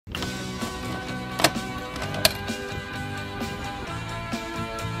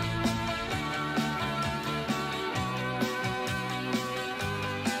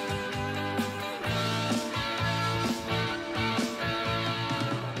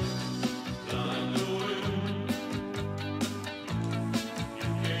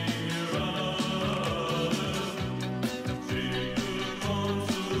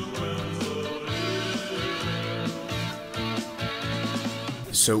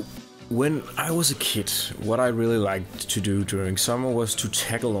So, when I was a kid, what I really liked to do during summer was to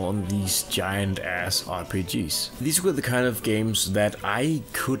tackle on these giant-ass RPGs. These were the kind of games that I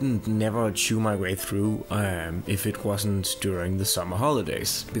couldn't never chew my way through if it wasn't during the summer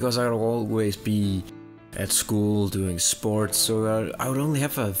holidays. Because I would always be at school doing sports, so I would only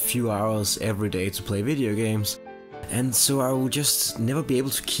have a few hours every day to play video games. And so I would just never be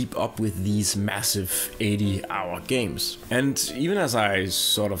able to keep up with these massive 80-hour games. And even as I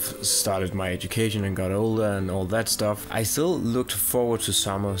sort of started my education and got older and all that stuff, I still looked forward to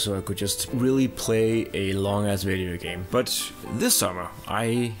summer so I could just really play a long-ass video game. But this summer,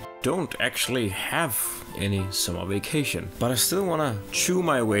 I don't actually have any summer vacation, but I still want to chew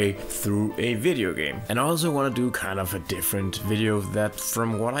my way through a video game. And I also want to do kind of a different video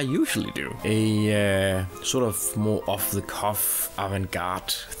from what I usually do. A sort of more off-the-cuff avant-garde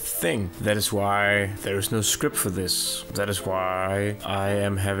thing. That is why there is no script for this. That is why I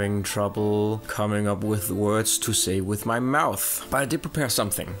am having trouble coming up with words to say with my mouth. But I did prepare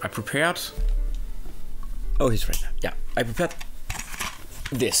something. I prepared... Oh, he's right there. Yeah, I prepared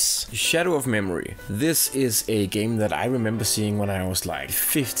this. Shadow of Memory. This is a game that I remember seeing when I was like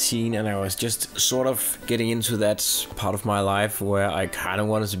 15 and I was just sort of getting into that part of my life where I kind of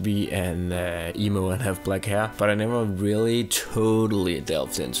wanted to be an emo and have black hair, but I never really totally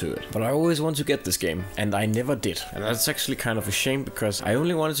delved into it. But I always wanted to get this game and I never did. And that's actually kind of a shame because I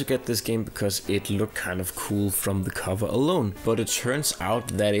only wanted to get this game because it looked kind of cool from the cover alone. But it turns out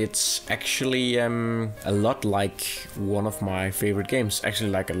that it's actually a lot like one of my favorite games. Actually,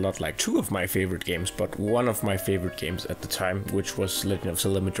 like a lot like two of my favorite games, but one of my favorite games at the time, which was Legend of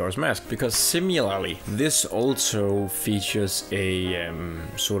Zelda Majora's Mask. Because similarly, this also features a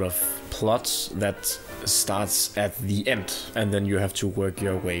sort of plot that starts at the end and then you have to work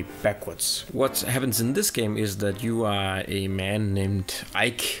your way backwards. What happens in this game is that you are a man named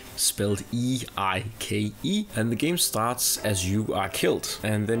Ike, spelled E-I-K-E, and the game starts as you are killed,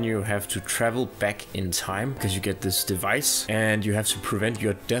 and then you have to travel back in time because you get this device and you have to prevent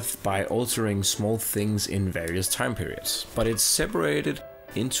your death by altering small things in various time periods. But it's separated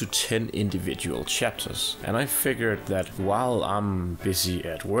into 10 individual chapters, and I figured that while I'm busy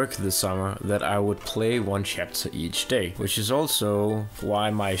at work this summer that I would play one chapter each day, which is also why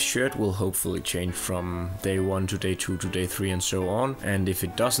my shirt will hopefully change from day 1 to day 2 to day 3 and so on. And if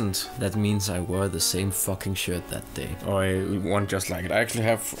it doesn't, that means I wear the same fucking shirt that day, or one just like it. I actually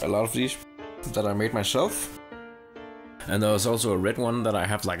have a lot of these that I made myself, and there's also a red one that I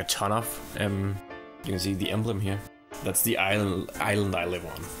have like a ton of. You can see the emblem here. That's the island I live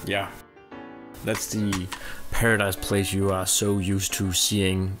on. Yeah. That's the paradise place you are so used to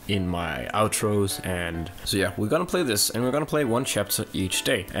seeing in my outros. And so yeah, we're gonna play this, and we're gonna play one chapter each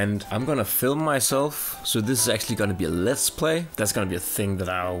day. And I'm gonna film myself, so this is actually gonna be a let's play. That's gonna be a thing that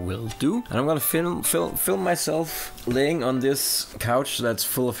I will do. And I'm gonna film myself laying on this couch that's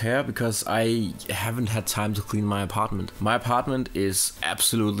full of hair because I haven't had time to clean my apartment. My apartment is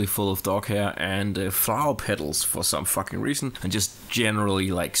absolutely full of dog hair and flower petals for some fucking reason, and just generally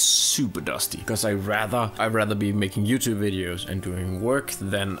like super dusty. Because I'd rather be making YouTube videos and doing work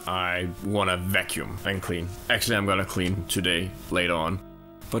than I wanna vacuum and clean. Actually, I'm gonna clean today, later on.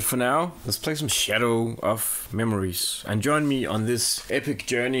 But for now, let's play some Shadow of Memories. And join me on this epic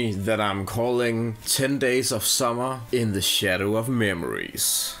journey that I'm calling 10 Days of Summer in the Shadow of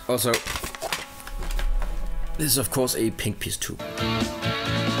Memories. Also, this is of course a pink piece too.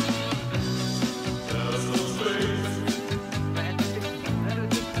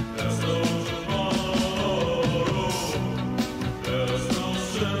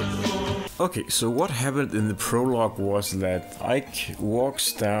 Okay, so what happened in the prologue was that Ike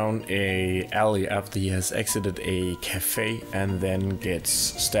walks down a alley after he has exited a cafe and then gets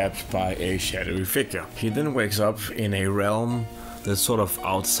stabbed by a shadowy figure. He then wakes up in a realm that's sort of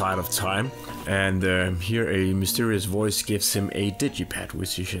outside of time, and here a mysterious voice gives him a digipad,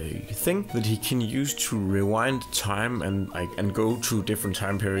 which is a thing that he can use to rewind time and go to different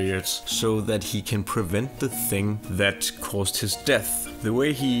time periods so that he can prevent the thing that caused his death. The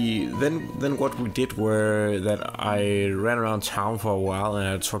way he then what we did were that I ran around town for a while and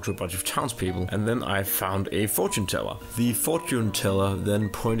I talked to a bunch of townspeople, and then I found a fortune teller. The fortune teller then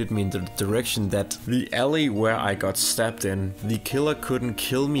pointed me in the direction that the alley where I got stabbed in, the killer couldn't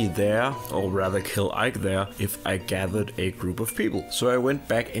kill me there, or rather kill Ike there, if I gathered a group of people. So I went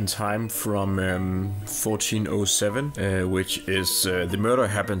back in time from 1407, which is the murder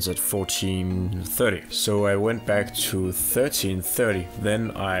happens at 1430. So I went back to 1330.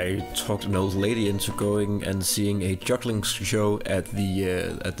 Then I talked an old lady into going and seeing a juggling show at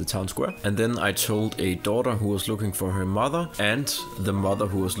the town square. And then I told a daughter who was looking for her mother and the mother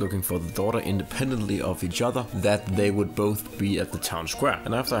who was looking for the daughter independently of each other that they would both be at the town square.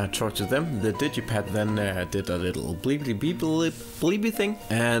 And after I had talked to them, the digipad then did a little bleepy thing.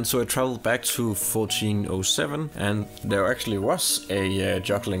 And so I traveled back to 1407, and there actually was a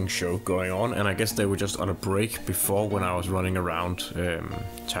juggling show going on, and I guess they were just on a break before when I was running around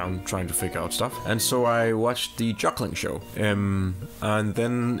town trying to figure out stuff. And so I watched the juggling show, and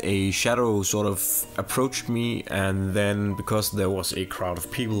then a shadow sort of approached me, and then because there was a crowd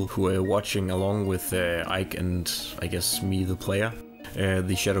of people who were watching along with Ike and I guess me, the player,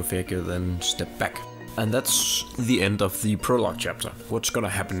 the shadow figure then stepped back. And that's the end of the prologue chapter. What's gonna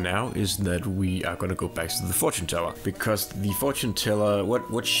happen now is that we are gonna go back to the fortune teller, because the fortune teller,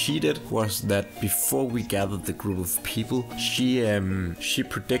 what she did was that before we gathered the group of people, she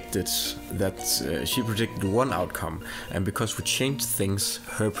predicted that she predicted one outcome, and because we changed things,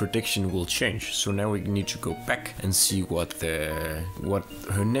 her prediction will change. So now we need to go back and see what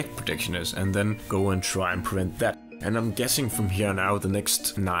her next prediction is, and then go and try and prevent that. And I'm guessing from here now, the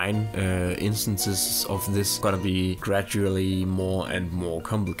next 9 instances of this gonna be gradually more and more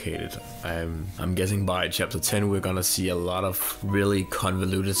complicated. I'm guessing by chapter 10 we're gonna see a lot of really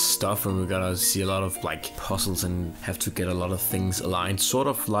convoluted stuff, and we're gonna see a lot of like puzzles and have to get a lot of things aligned, sort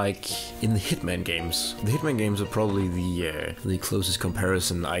of like in the Hitman games. The Hitman games are probably the closest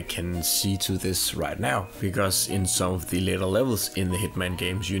comparison I can see to this right now, because in some of the later levels in the Hitman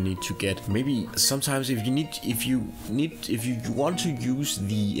games you need to get, maybe sometimes if you want to use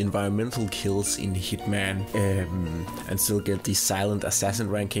the environmental kills in Hitman and still get the silent assassin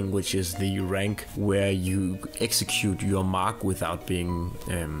ranking, which is the rank where you execute your mark without being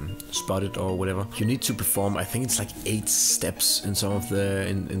spotted or whatever, you need to perform, I think it's like 8 steps in some of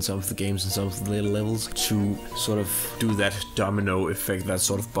the games, in some of the later levels, to sort of do that domino effect, that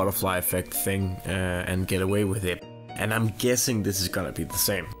sort of butterfly effect thing, and get away with it. And I'm guessing this is gonna be the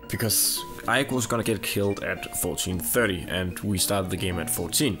same, because Ike was gonna get killed at 1430 and we started the game at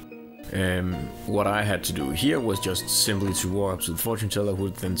 14. What I had to do here was just simply to walk up to the fortune teller, who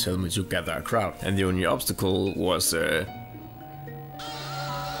would then tell me to gather a crowd. And the only obstacle was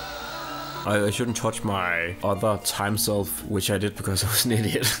I shouldn't touch my other time self, which I did because I was an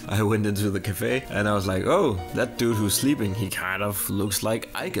idiot. I went into the cafe and I was like, oh, that dude who's sleeping, he kind of looks like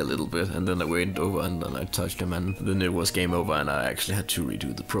Ike a little bit. And then I went over and then I touched him, and then it was game over and I actually had to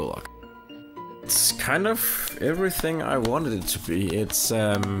redo the prologue. It's kind of everything I wanted it to be. It's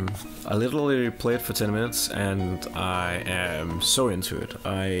I literally played for 10 minutes and I am so into it.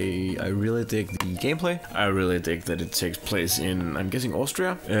 I really dig the gameplay. I really dig that it takes place in, I'm guessing,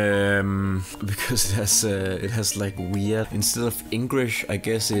 Austria, because it has like weird, instead of English, I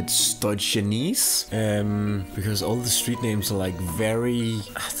guess it's Deutschanese, because all the street names are like very,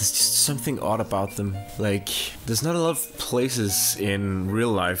 there's just something odd about them. Like, there's not a lot of places in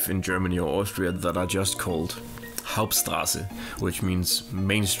real life in Germany or Austria that are just called Hauptstraße, which means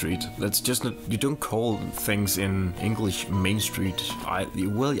Main Street. That's just not, you don't call things in English Main Street.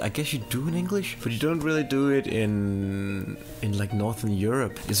 Well, I guess you do in English, but you don't really do it in like Northern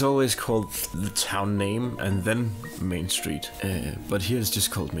Europe. It's always called the town name and then Main Street. But here it's just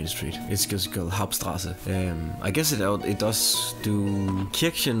called Main Street. It's just called Hauptstraße. I guess it does do.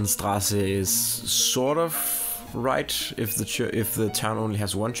 Kirchenstraße is sort of right if the town only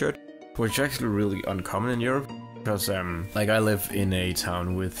has one church, which is actually really uncommon in Europe. Because, like, I live in a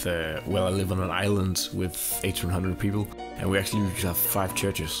town with, well, I live on an island with 1,800 people, and we actually have 5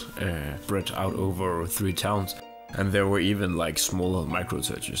 churches spread out over 3 towns. And there were even, like, smaller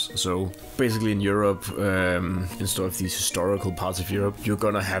micro-churches. So, basically in Europe, instead of these historical parts of Europe, you're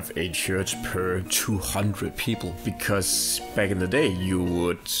gonna have a church per 200 people. Because back in the day,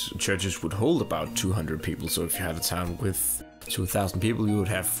 churches would hold about 200 people. So if you had a town with 2,000 people, you would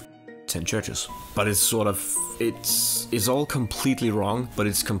have 10 churches. But it's sort of, it's all completely wrong, but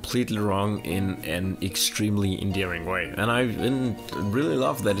it's completely wrong in an extremely endearing way. And I really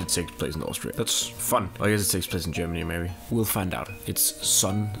love that it takes place in Austria. That's fun. I guess it takes place in Germany, maybe. We'll find out. It's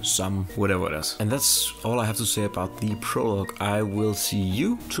some, whatever it is. And that's all I have to say about the prologue. I will see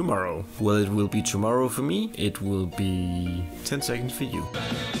you tomorrow. Well, it will be tomorrow for me. It will be 10 seconds for you.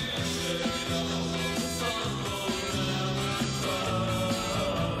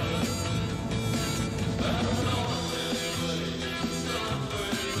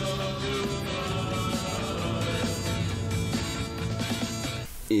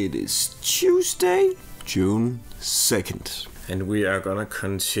 It is Tuesday, June 2nd, and we are gonna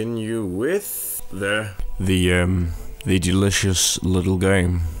continue with the the delicious little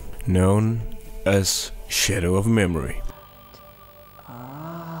game known as Shadow of Memory.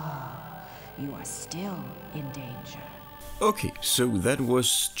 Ah, you are still in danger. Okay, so that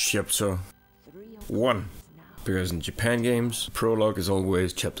was chapter 1. Because in Japan games, prologue is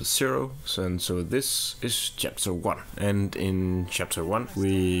always chapter 0, so this is chapter 1. And in chapter 1,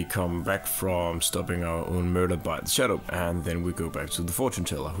 we come back from stopping our own murder by the shadow, and then we go back to the fortune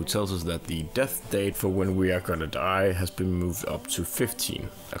teller, who tells us that the death date for when we are gonna die has been moved up to 15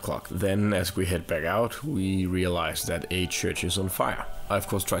 o'clock. Then, as we head back out, we realize that a church is on fire. I of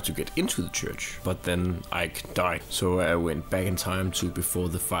course tried to get into the church, but then Ike died, so I went back in time to before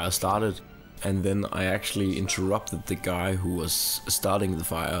the fire started. And then I actually interrupted the guy who was starting the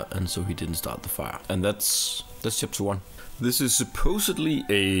fire, and so he didn't start the fire. And that's chapter 1. This is supposedly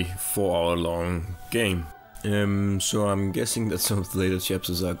a 4-hour long game. So I'm guessing that some of the later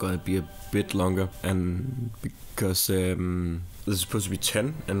chapters are gonna be a bit longer, and because this is supposed to be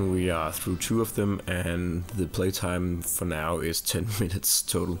 10 and we are through 2 of them, and the playtime for now is 10 minutes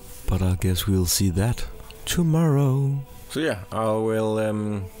total. But I guess we'll see that tomorrow. So yeah,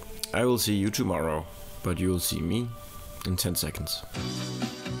 I will see you tomorrow, but you will see me in 10 seconds.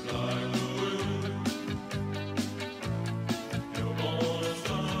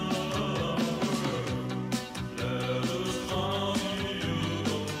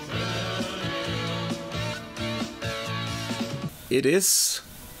 It is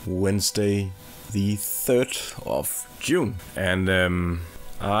Wednesday, the 3rd of June, and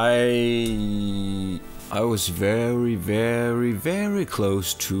I was very, very, very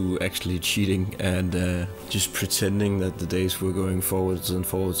close to actually cheating and just pretending that the days were going forwards and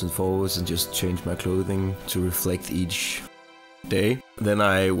forwards and forwards, and just change my clothing to reflect each day. Then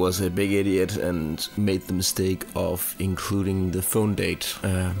I was a big idiot and made the mistake of including the phone date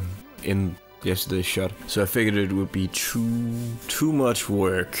in yesterday's shot. So I figured it would be too much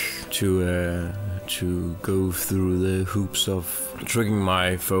work to go through the hoops of tricking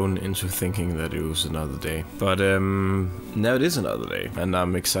my phone into thinking that it was another day. But now it is another day, and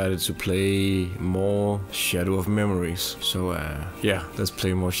I'm excited to play more Shadow of Memories. So yeah, let's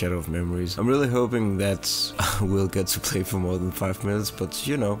play more Shadow of Memories. I'm really hoping that we'll get to play for more than 5 minutes, but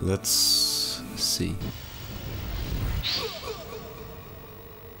you know, let's see.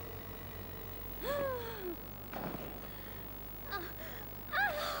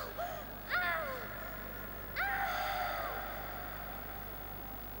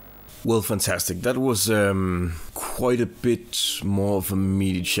 Well, fantastic. That was quite a bit more of a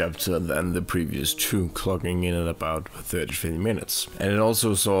meaty chapter than the previous 2, clocking in at about 30-50 minutes. And it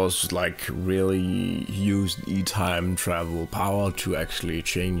also saw us like really use the time travel power to actually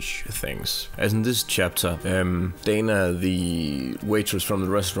change things. As in this chapter, Dana, the waitress from the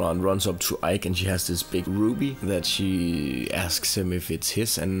restaurant, runs up to Ike, and she has this big ruby that she asks him if it's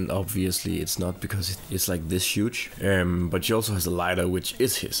his, and obviously it's not, because it's like this huge. But she also has a lighter which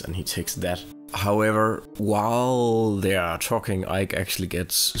is his, and he takes that. However, while they are talking, Ike actually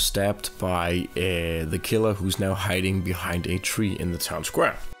gets stabbed by the killer, who's now hiding behind a tree in the town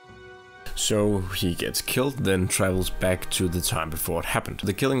square. So he gets killed, then travels back to the time before it happened.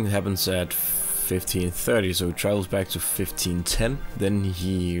 The killing happens at 15:30, so he travels back to 15:10. Then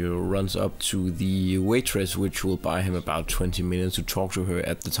he runs up to the waitress, which will buy him about 20 minutes to talk to her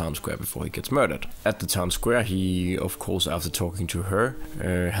at the town square before he gets murdered. At the town square, he, of course, after talking to her,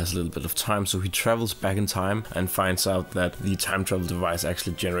 has a little bit of time, so he travels back in time and finds out that the time travel device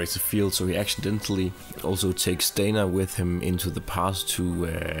actually generates a field, so he accidentally also takes Dana with him into the past to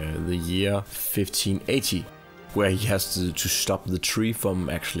the year 1580. Where he has to stop the tree from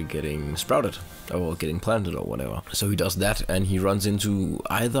actually getting sprouted or getting planted or whatever. So he does that, and he runs into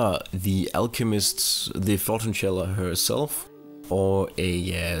either the alchemist, the fortune teller herself, or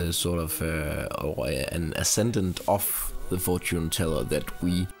a sort of an ascendant of the fortune teller that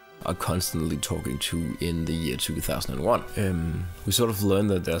we are constantly talking to in the year 2001. We sort of learn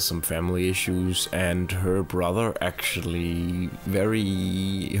that there's some family issues, and her brother actually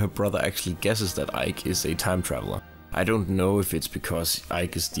guesses that Ike is a time traveler. I don't know if it's because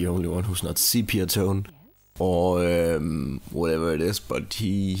Ike is the only one who's not sepia tone or whatever it is, but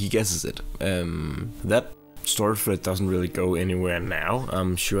he guesses it. That story thread doesn't really go anywhere now.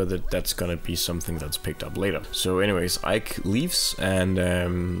 I'm sure that that's gonna be something that's picked up later. So anyways, Ike leaves,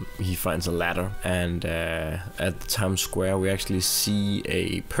 and he finds a ladder, and at the town square we actually see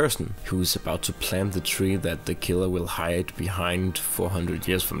a person who's about to plant the tree that the killer will hide behind 400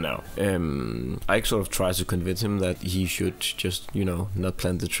 years from now. Ike sort of tries to convince him that he should just, you know, not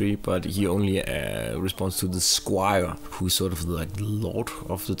plant the tree, but he only responds to the squire, who's sort of like the lord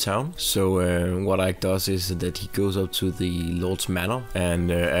of the town. So what Ike does is it that he goes up to the Lord's Manor, and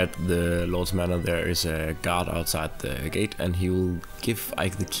at the Lord's Manor there is a guard outside the gate, and he will give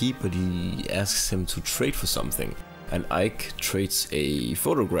Ike the key, but he asks him to trade for something. And Ike trades a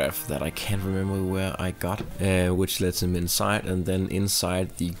photograph that I can't remember where I got, which lets him inside, and then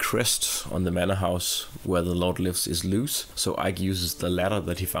inside the crest on the manor house where the Lord lives is loose. So Ike uses the ladder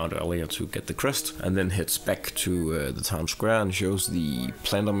that he found earlier to get the crest, and then heads back to the town square and shows the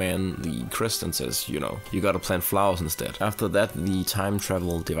planter man the crest and says, you know, you gotta plant flowers instead. After that, the time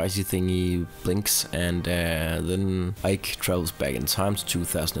travel devicey thingy blinks, and then Ike travels back in time to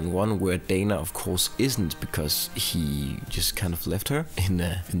 2001, where Dana of course isn't, because he just kind of left her in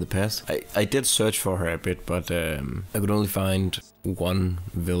the past. I did search for her a bit, but I could only find one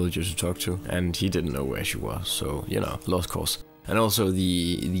villager to talk to, and he didn't know where she was, so, you know, lost cause. And also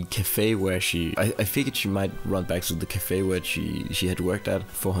the cafe where I figured she might run back to the cafe where she had worked at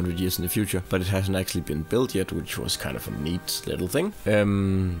 400 years in the future, but it hasn't actually been built yet, which was kind of a neat little thing.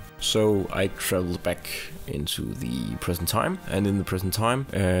 So I traveled back into the present time, and in the present time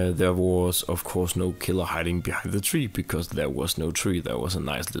there was of course no killer hiding behind the tree, because there was no tree, there was a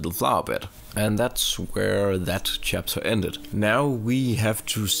nice little flower bed. And that's where that chapter ended. Now we have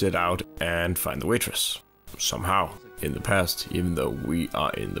to set out and find the waitress, somehow. In the past, even though we are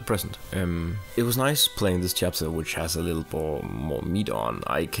in the present. It was nice playing this chapter, which has a little more meat on.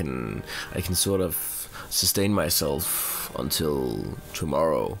 I can sort of sustain myself until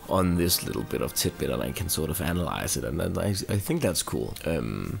tomorrow on this little bit of tidbit, and I can sort of analyze it, and then I think that's cool.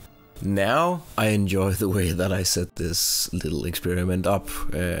 Now I enjoy the way that I set this little experiment up.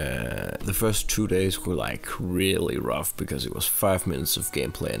 The first 2 days were like really rough, because it was 5 minutes of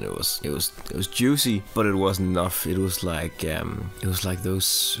gameplay, and it was juicy, but it wasn't enough. It was like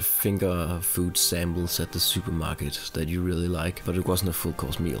those finger food samples at the supermarket that you really like, but it wasn't a full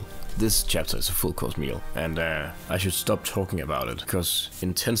course meal. This chapter is a full course meal, and I should stop talking about it, because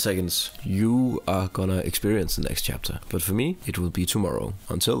in 10 seconds you are gonna experience the next chapter. But for me, it will be tomorrow.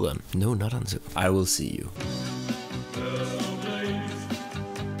 Until then, no, not until. I will see you.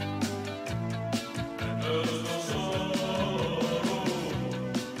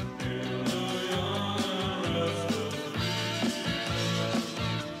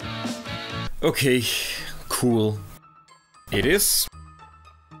 Okay, cool. It is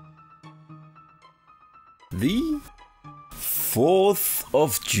the 4th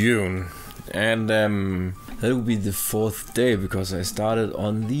of June, and that will be the 4th day, because I started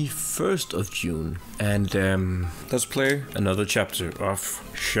on the 1st of June. And let's play another chapter of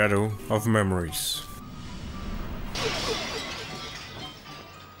Shadow of Memories.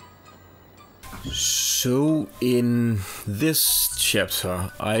 So in this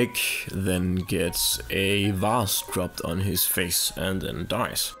chapter, Ike then gets a vase dropped on his face and then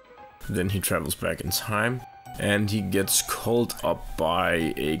dies. Then he travels back in time, and he gets called up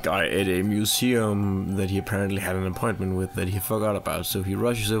by a guy at a museum that he apparently had an appointment with that he forgot about. So he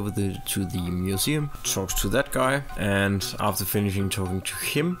rushes over to the museum, talks to that guy, and after finishing talking to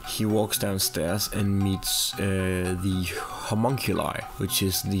him, he walks downstairs and meets the homunculi, which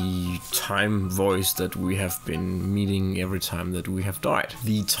is the time voice that we have been meeting every time that we have died.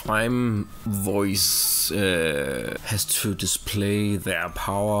 The time voice has to display their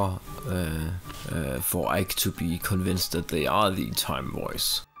power for Ike to be convinced that they are the time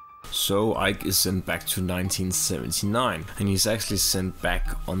voice. So Ike is sent back to 1979, and he's actually sent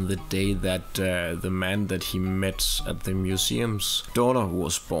back on the day that the man that he met at the museum's daughter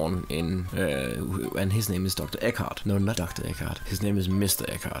was born in, and his name is Dr. Eckhart. No, not Dr. Eckhart. His name is Mr.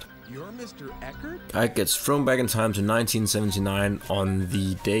 Eckhart. You're Mr. Eckhart? Ike gets thrown back in time to 1979 on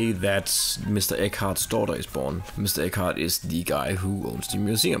the day that Mr. Eckhart's daughter is born. Mr. Eckhart is the guy who owns the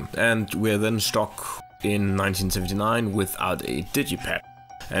museum, and we're then stuck in 1979 without a digipad.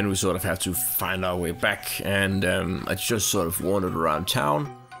 And we sort of have to find our way back, and I just sort of wandered around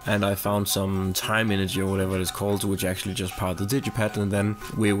town, and I found some time energy or whatever it's called, which actually just powered the digipad, and then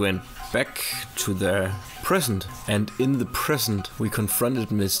we went back to the present, and in the present we confronted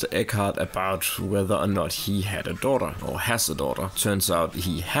Mr. Eckhart about whether or not he had a daughter, or has a daughter. Turns out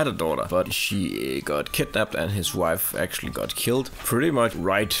he had a daughter, but she got kidnapped and his wife actually got killed pretty much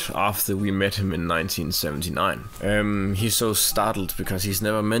right after we met him in 1979. He's so startled because he's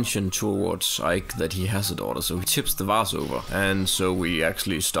never mentioned towards Ike that he has a daughter, so he tips the vase over, and so we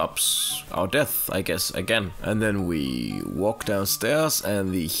actually stops our death, I guess, again. And then we walk downstairs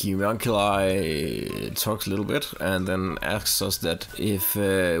and the homunculi talks a little bit and then asks us that if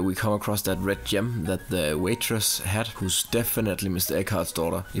we come across that red gem that the waitress had, who's definitely Mr. Eckhart's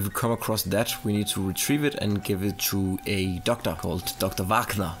daughter, if we come across that, we need to retrieve it and give it to a doctor called Dr.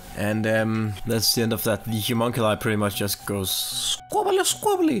 Wagner. And that's the end of that. The homunculi pretty much just goes squabbly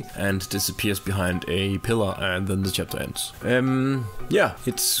squabbly and disappears behind a pillar, and then the chapter ends. Yeah,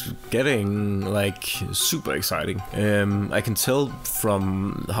 it's getting like super exciting. I can tell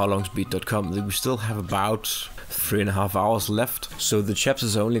from howlongspeed.com that we still have about 3.5 hours left, so the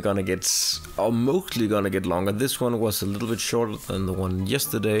chapters are only gonna get, or mostly gonna get longer. This one was a little bit shorter than the one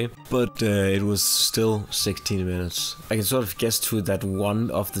yesterday, but it was still 16 minutes. I can sort of guess too that one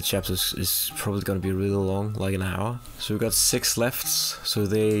of the chapters is probably gonna be really long, like an hour. So we got 6 left, so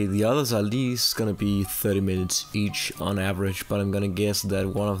the others are at least gonna be 30 minutes each on average, but I'm gonna guess that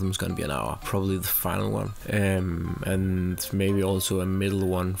one of them is gonna be an hour, probably the final one, and maybe also a middle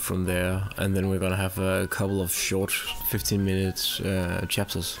one from there, and then we're gonna have a couple of short 15 minutes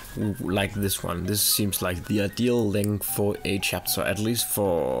chapters like this one. This seems like the ideal length for a chapter, at least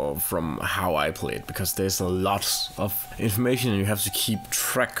from how I play it, because there's a lot of information and you have to keep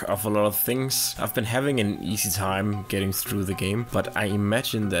track of a lot of things. I've been having an easy time getting through the game, but I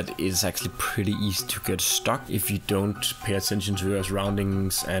imagine that it's actually pretty easy to get stuck if you don't pay attention to your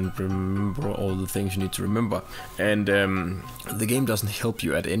surroundings and remember all the things you need to remember. And the game doesn't help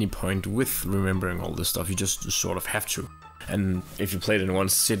you at any point with remembering all this stuff. You just sort of have to. And if you play it in one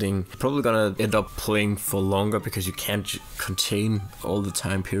sitting, you're probably gonna end up playing for longer because you can't contain all the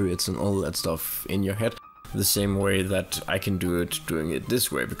time periods and all that stuff in your head. The same way that I can do it doing it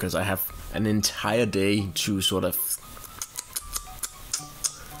this way, because I have an entire day to sort of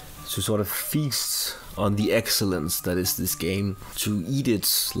feast on the excellence that is this game, to eat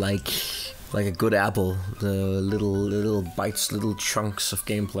it like a good apple, the little bites, little chunks of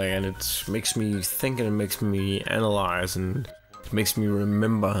gameplay, and it makes me think and it makes me analyze and it makes me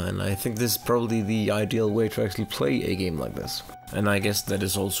remember, and I think this is probably the ideal way to actually play a game like this. And I guess that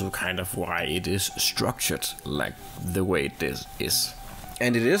is also kind of why it is structured like the way it is.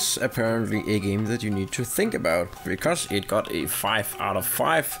 And it is apparently a game that you need to think about, because it got a 5 out of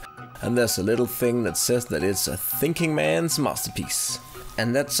 5, and there's a little thing that says that it's a thinking man's masterpiece.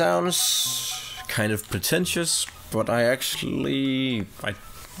 And that sounds kind of pretentious, but I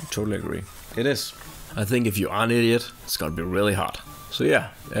totally agree. It is. I think if you are an idiot, it's gonna be really hard. So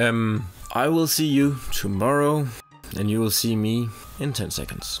yeah, I will see you tomorrow, and you will see me in 10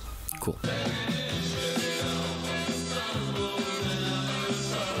 seconds. Cool.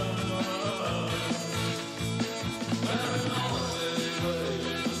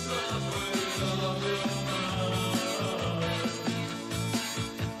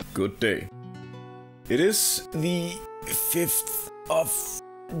 Good day. It is the 5th of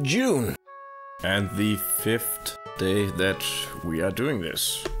June, and the 5th day that we are doing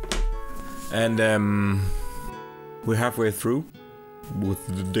this. And we're halfway through with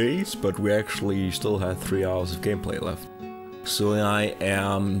the days, but we actually still have 3 hours of gameplay left. So I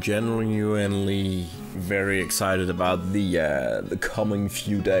am genuinely very excited about the coming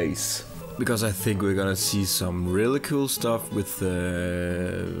few days, because I think we're gonna see some really cool stuff with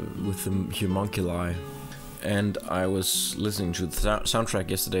the homunculi. And I was listening to the soundtrack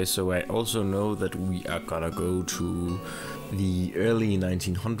yesterday, so I also know that we are gonna go to the early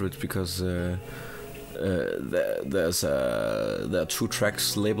 1900s, because there are 2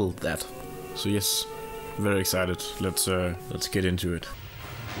 tracks labeled that. So yes, very excited. Let's get into it.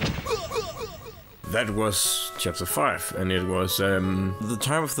 That was chapter 5, and it was the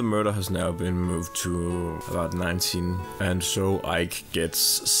time of the murder has now been moved to about 19, and so Ike gets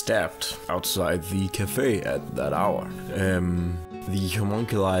stabbed outside the cafe at that hour. The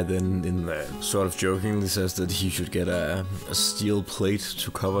homunculi then, in the sort of jokingly, says that he should get a steel plate to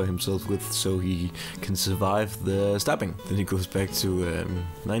cover himself with so he can survive the stabbing. Then he goes back to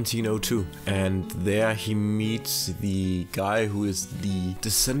 1902, and there he meets the guy who is the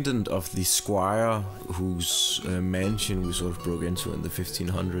descendant of the squire whose mansion we sort of broke into in the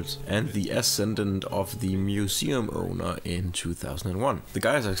 1500s, and the ascendant of the museum owner in 2001. The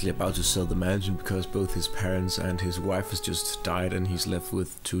guy is actually about to sell the mansion because both his parents and his wife has just died, and he's left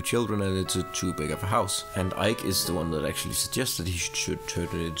with 2 children, and it's too big of a house. And Ike is the one that actually suggested he should turn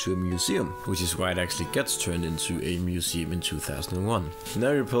it into a museum, which is why it actually gets turned into a museum in 2001.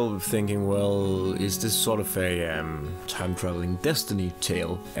 Now you're probably thinking, well, is this sort of a time-traveling Destiny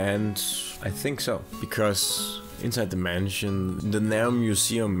tale? And I think so, because Inside the mansion, the now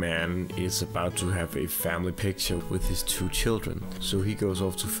museum man is about to have a family picture with his 2 children, so he goes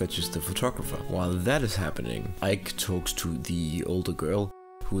off to fetches the photographer. While that is happening, Ike talks to the older girl,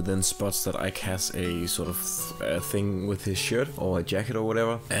 who then spots that Ike has a sort of thing with his shirt or a jacket or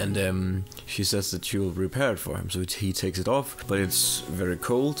whatever, and she says that she will repair it for him, so he takes it off, but it's very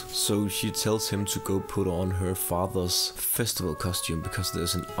cold, so she tells him to go put on her father's festival costume because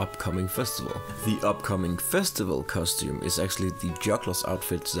there's an upcoming festival. The upcoming festival costume is actually the juggler's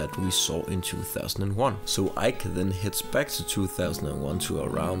outfit that we saw in 2001. So Ike then heads back to 2001 to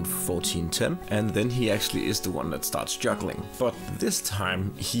around 1410, and then he actually is the one that starts juggling. But this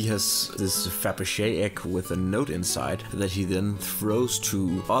time he has this Fabergé egg with a note inside that he then throws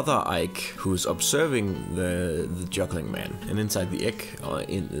to other Ike, who's observing the juggling man. And inside the egg,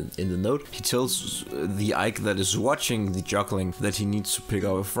 in the note, he tells the Ike that is watching the juggling that he needs to pick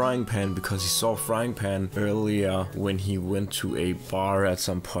up a frying pan because he saw a frying pan earlier when he went to a bar at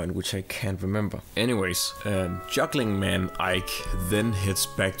some point, which I can't remember. Anyways, juggling man Ike then heads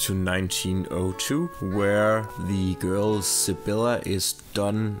back to 1902, where the girl Sibylla is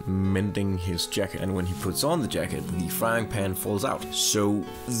done mending his jacket, and when he puts on the jacket, the frying pan falls out. So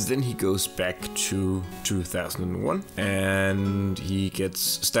then he goes back to 2001 and he gets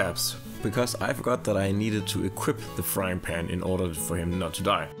stabbed because I forgot that I needed to equip the frying pan in order for him not to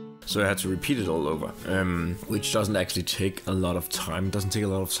die. So I had to repeat it all over, which doesn't actually take a lot of time. It doesn't take a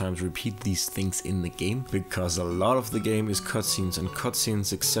lot of time to repeat these things in the game, because a lot of the game is cutscenes, and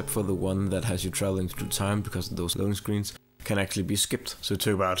cutscenes, except for the one that has you traveling through time because of those loading screens, can actually be skipped. So it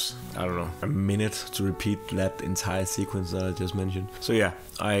took about, I don't know, a minute to repeat that entire sequence that I just mentioned. So yeah,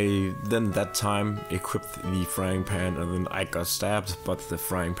 I then that time equipped the frying pan, and then I got stabbed, but the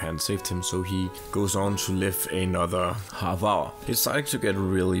frying pan saved him, so he goes on to live another half hour. It's starting to get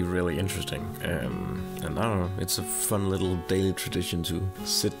really, really interesting. And I don't know, it's a fun little daily tradition to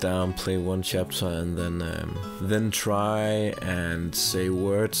sit down, play one chapter, and then try and say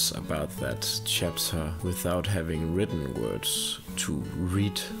words about that chapter without having written words to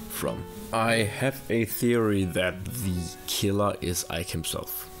read from. I have a theory that the killer is Ike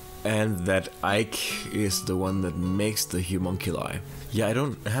himself, and that Ike is the one that makes the homunculi. Yeah, I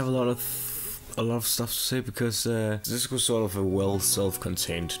don't have a lot of stuff to say because this was sort of a well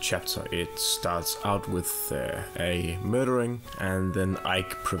self-contained chapter. It starts out with a murdering, and then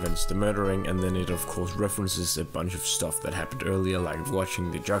Ike prevents the murdering, and then it of course references a bunch of stuff that happened earlier, like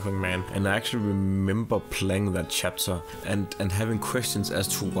watching the juggling man. And I actually remember playing that chapter and having questions as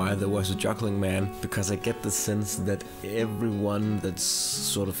to why there was a juggling man, because I get the sense that everyone that's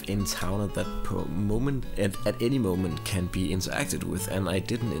sort of in town at that moment, and at any moment, can be interacted with, and I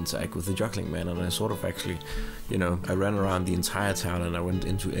didn't interact with the juggling man. And I sort of actually, I ran around the entire town and I went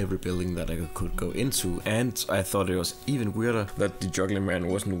into every building that I could go into, and I thought it was even weirder that the juggling man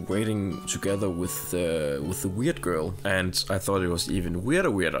wasn't waiting together with the weird girl, and I thought it was even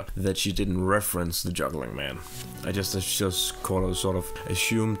weirder that she didn't reference the juggling man. I just sort of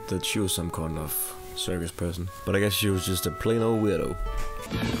assumed that she was some kind of circus person, but I guess she was just a plain old weirdo.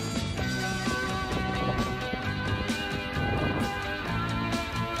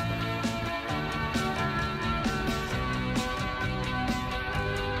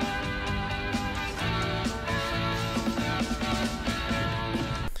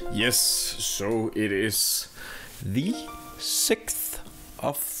 Yes, so it is the 6th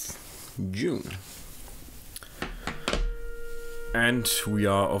of June. And we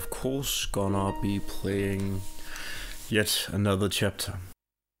are of course gonna be playing yet another chapter.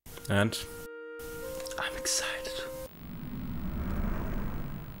 And I'm excited.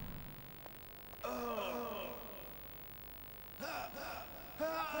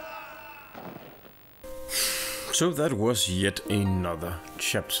 So that was yet another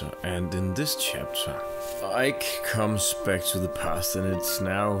chapter, and in this chapter Ike comes back to the past, and it's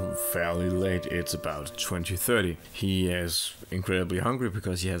now fairly late. It's about 2030. He is incredibly hungry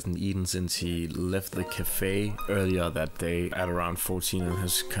because he hasn't eaten since he left the cafe earlier that day at around 14, and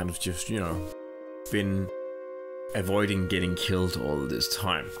has kind of just, been avoiding getting killed all this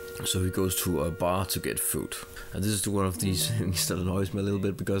time. So he goes to a bar to get food. And this is one of these things that annoys me a little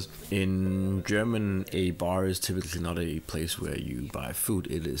bit, because in German a bar is typically not a place where you buy food.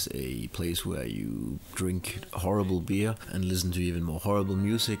 It is a place where you drink horrible beer and listen to even more horrible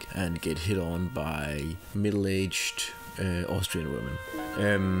music and get hit on by middle-aged Austrian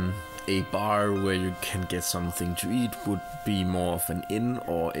women. A bar where you can get something to eat would be more of an inn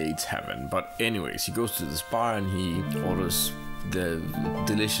or a tavern. But anyways, he goes to this bar and he orders the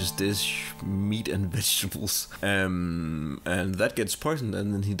delicious dish, meat and vegetables. And that gets poisoned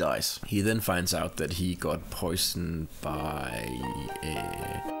and then he dies. He then finds out that he got poisoned by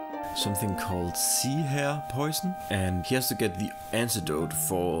something called sea hare poison, and he has to get the antidote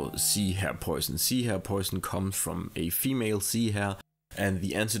for sea hare poison. Sea hare poison comes from a female sea hare, and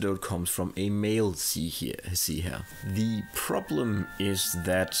the antidote comes from a male sea hare. The problem is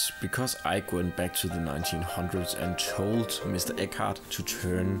that because Ike went back to the 1900s and told Mr. Eckhart to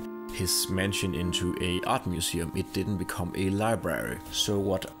turn his mansion into an art museum, it didn't become a library. So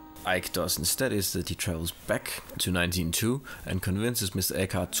what Ike does instead is that he travels back to 1902 and convinces Mr.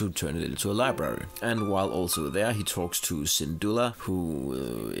 Eckhart to turn it into a library. And while also there, he talks to Syndulla,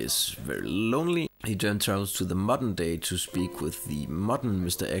 who is very lonely. He then travels to the modern day to speak with the modern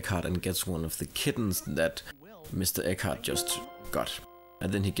Mr. Eckhart and gets one of the kittens that Mr. Eckhart just got.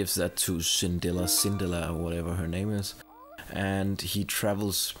 And then he gives that to Syndulla or whatever her name is. And he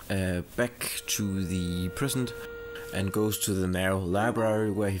travels back to the present and goes to the narrow library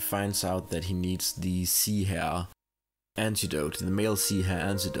where he finds out that he needs the sea hare antidote, the male sea hare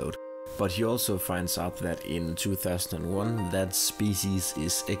antidote. But he also finds out that in 2001 that species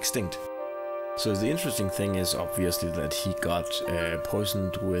is extinct. So the interesting thing is obviously that he got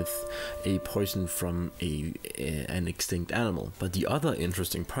poisoned with a poison from an extinct animal. But the other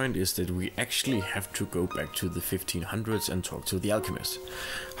interesting point is that we actually have to go back to the 1500s and talk to the alchemist.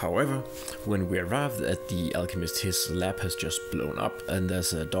 However, when we arrived at the alchemist, his lab has just blown up and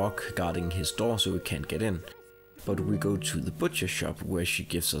there's a dog guarding his door so we can't get in. But we go to the butcher shop where she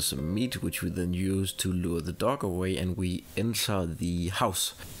gives us some meat which we then use to lure the dog away, and we enter the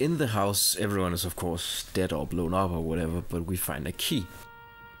house. In the house everyone is of course dead or blown up or whatever, but we find a key.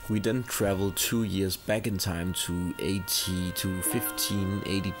 We then travel 2 years back in time to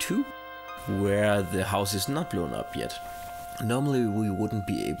 1582 where the house is not blown up yet. Normally we wouldn't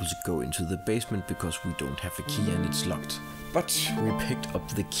be able to go into the basement because we don't have a key and it's locked. But we picked up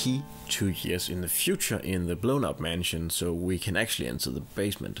the key 2 years in the future in the blown up mansion, so we can actually enter the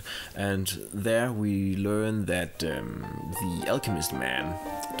basement. And there we learn that the alchemist man,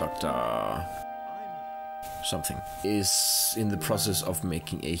 Dr. something, is in the process of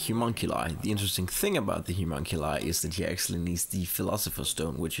making a homunculi. The interesting thing about the homunculi is that he actually needs the philosopher's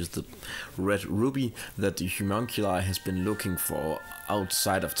stone, which is the red ruby that the homunculi has been looking for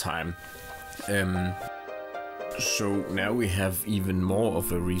outside of time. So now we have even more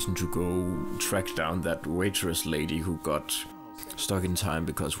of a reason to go track down that waitress lady who got stuck in time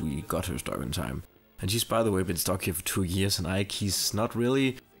because we got her stuck in time. And she's, by the way, been stuck here for 2 years, and Ike, he's not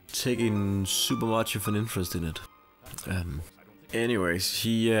really taking super much of an interest in it. Anyways,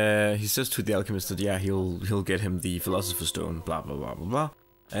 he says to the alchemist that yeah, he'll get him the philosopher's stone, blah blah blah blah blah.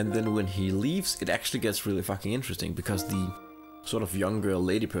 And then when he leaves, it actually gets really fucking interesting because the sort of young girl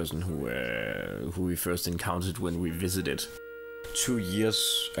lady person who we first encountered when we visited 2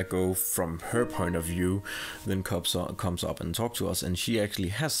 years ago from her point of view then comes up and talks to us, and she actually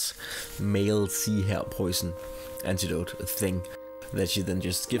has male sea hare poison antidote thing that she then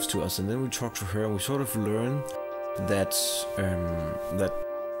just gives to us. And then we talk to her and we sort of learn that that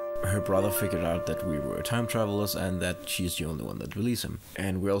her brother figured out that we were time travelers and that she's the only one that released him.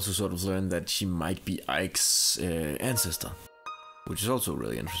 And we also sort of learn that she might be Ike's ancestor, which is also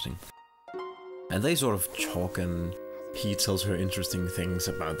really interesting. And they sort of talk, and he tells her interesting things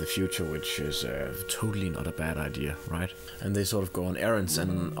about the future, which is totally not a bad idea, right? And they sort of go on errands,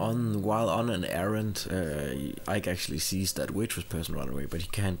 and while on an errand, Ike actually sees that waitress person run away, but he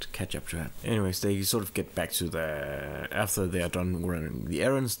can't catch up to her. Anyways, they sort of get back to after they are done running the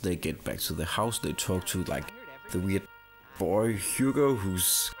errands, they get back to the house. They talk to like the weird boy Hugo,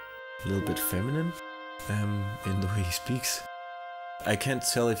 who's a little bit feminine in the way he speaks. I can't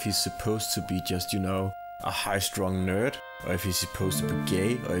tell if he's supposed to be just, you know, a high-strung nerd, or if he's supposed to be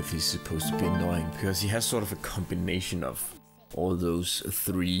gay, or if he's supposed to be annoying, because he has sort of a combination of all those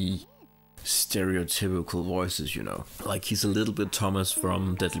three stereotypical voices, you know. Like, he's a little bit Thomas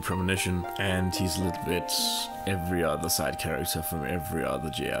from Deadly Premonition, and he's a little bit every other side character from every other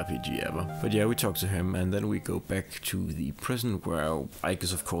JRPG ever. But yeah, we talk to him, and then we go back to the prison where Ike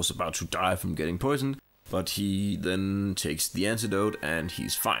is of course about to die from getting poisoned. But he then takes the antidote and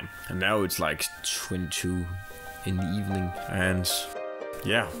he's fine. And now it's like 22 in the evening. And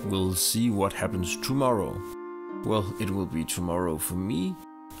yeah, we'll see what happens tomorrow. Well, it will be tomorrow for me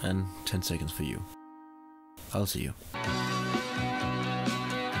and 10 seconds for you. I'll see you.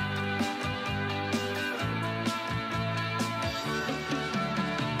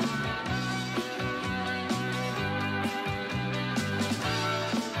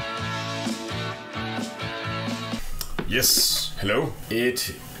 Yes, hello.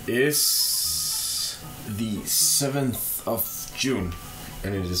 It is the 7th of June,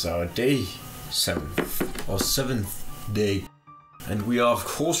 and it is our day 7th, or 7th day. And we are of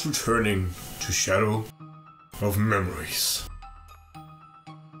course returning to Shadow of Memories.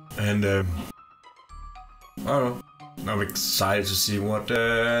 And I don't know, I'm excited to see what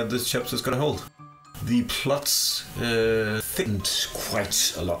this chapter is gonna hold. The plots thickened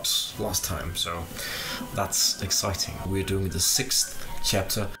quite a lot last time, so that's exciting. We're doing the 6th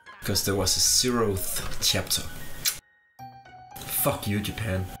chapter because there was a 0th chapter. Fuck you,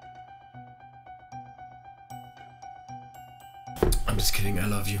 Japan. I'm just kidding, I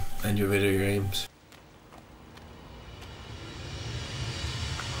love you and your video games.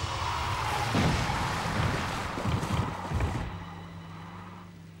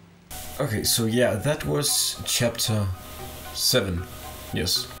 Okay, so yeah, that was chapter 7,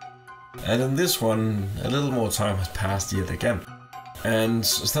 yes. And in this one, a little more time has passed yet again. And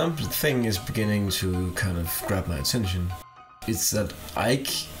something is beginning to kind of grab my attention. It's that Ike,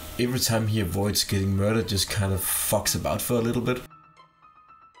 every time he avoids getting murdered, just kind of fucks about for a little bit.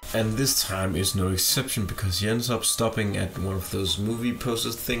 And this time is no exception, because he ends up stopping at one of those movie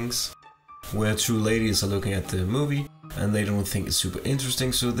posters things, where two ladies are looking at the movie, and they don't think it's super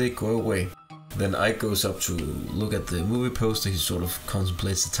interesting, so they go away. Then Ike goes up to look at the movie poster, he sort of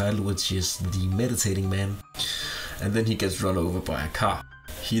contemplates the title, which is The Meditating Man, and then he gets run over by a car.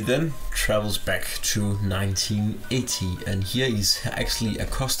 He then travels back to 1980, and here he's actually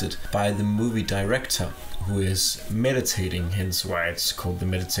accosted by the movie director, who is meditating, hence why it's called The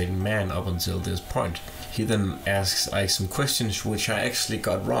Meditating Man up until this point. He then asks Ike some questions which I actually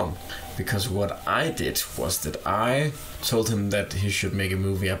got wrong, because what I did was that I told him that he should make a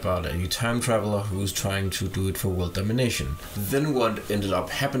movie about a time traveler who's trying to do it for world domination. Then what ended up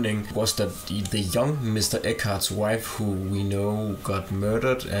happening was that the young Mr. Eckhart's wife, who we know got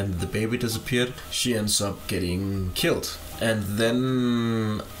murdered and the baby disappeared, she ends up getting killed. And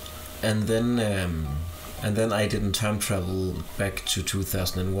then I didn't time travel back to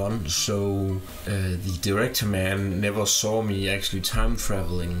 2001, so the director man never saw me actually time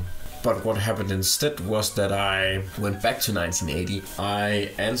traveling. But what happened instead was that I went back to 1980.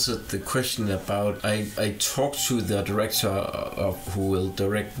 I answered the question about, I talked to the director of who will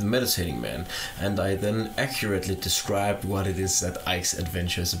direct The Meditating Man, and I then accurately described what it is that Ike's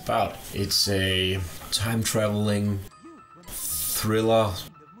adventure is about. It's a time traveling thriller,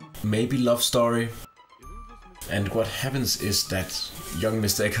 maybe love story. And what happens is that young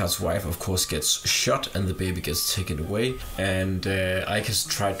Mr. Eckhart's wife, of course, gets shot and the baby gets taken away. And Ike has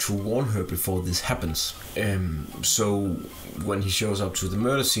tried to warn her before this happens. So when he shows up to the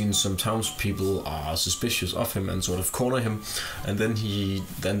murder scene, some townspeople are suspicious of him and sort of corner him. And then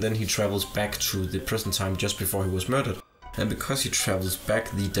he travels back to the present time just before he was murdered. And because he travels back,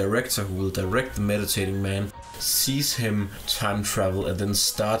 the director who will direct The Meditating Man sees him time travel and then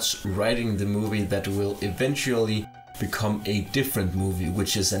starts writing the movie that will eventually become a different movie,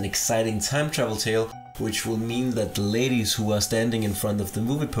 which is an exciting time travel tale, which will mean that the ladies who are standing in front of the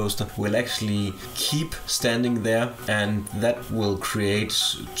movie poster will actually keep standing there, and that will create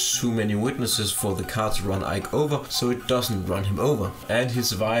too many witnesses for the car to run Ike over, so it doesn't run him over. And he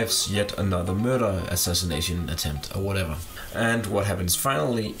survives yet another murder, assassination attempt, or whatever. And what happens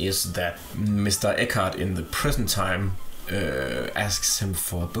finally is that Mr. Eckhart in the present time asks him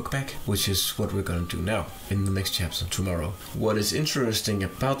for a book back, which is what we're gonna do now in the next chapter tomorrow. What is interesting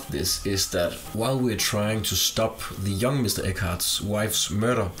about this is that while we're trying to stop the young Mr. Eckhart's wife's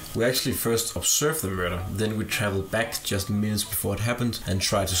murder, we actually first observe the murder, then we travel back just minutes before it happened and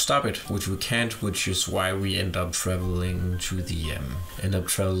try to stop it, which we can't, which is why we end up traveling to the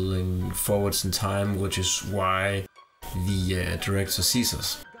traveling forwards in time, which is why the director sees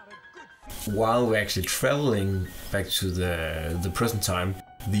us. While we're actually traveling back to the present time,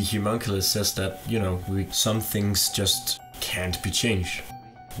 the homunculus says that, you know, some things just can't be changed.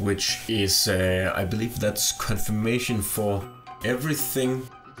 Which is, I believe that's confirmation for everything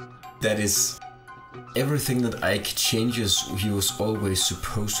that Ike changes, he was always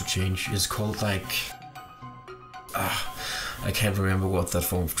supposed to change. It's called like... I can't remember what that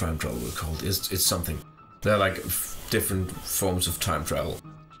form of time travel is called. It's something. There are like different forms of time travel.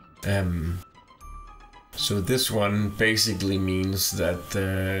 So this one basically means that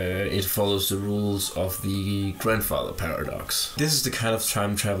it follows the rules of the grandfather paradox. This is the kind of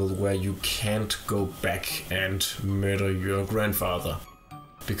time travel where you can't go back and murder your grandfather.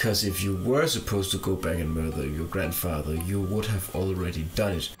 Because if you were supposed to go back and murder your grandfather, you would have already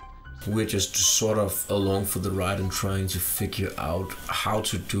done it. We're just sort of along for the ride and trying to figure out how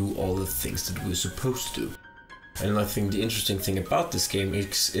to do all the things that we're supposed to do. And I think the interesting thing about this game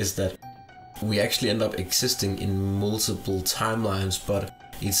is that we actually end up existing in multiple timelines, but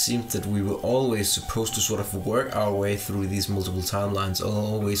it seems that we were always supposed to sort of work our way through these multiple timelines,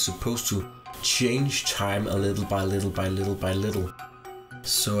 always supposed to change time a little by little by little by little.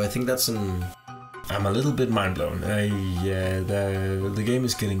 So I think that's I'm a little bit mind blown. Yeah, the game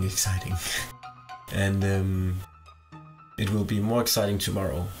is getting exciting. And it will be more exciting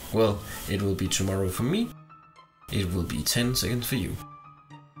tomorrow. Well, it will be tomorrow for me. It will be 10 seconds for you.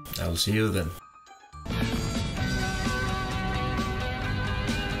 I'll see you then.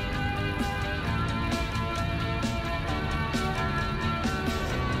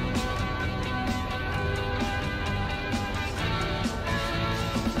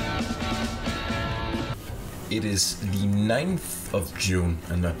 It is the 9th of June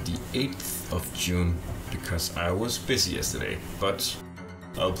and not the 8th of June because I was busy yesterday. But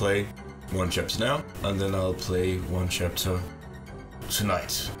I'll play one chapter now and then I'll play one chapter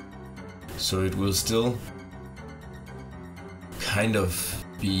tonight. So it will still kind of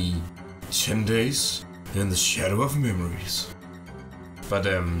be 10 days in the shadow of memories. But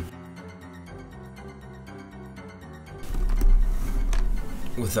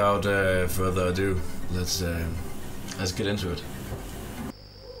without further ado, let's get into it.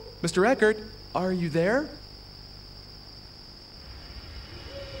 Mr. Eckert, are you there?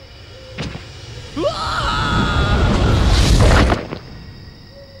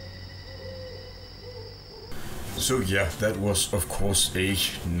 So yeah, that was of course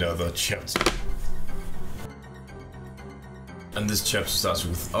another chapter. And this chapter starts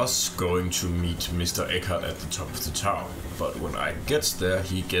with us going to meet Mr. Eckhart at the top of the tower. But when Ike gets there,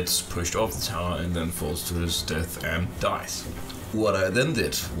 he gets pushed off the tower and then falls to his death and dies. What I then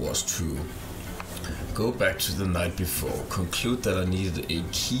did was to go back to the night before, conclude that I needed a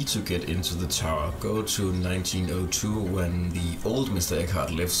key to get into the tower, go to 1902 when the old Mr.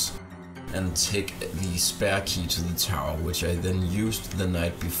 Eckhart lives, and take the spare key to the tower, which I then used the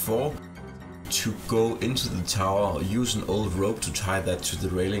night before to go into the tower, use an old rope to tie that to the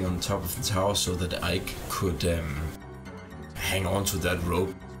railing on top of the tower so that Ike could hang on to that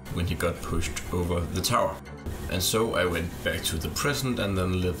rope when he got pushed over the tower. And so I went back to the present and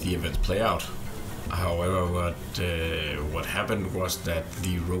then let the event play out. However, what happened was that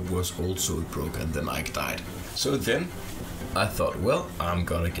the rope was also broke and then Ike died. So then I thought, well, I'm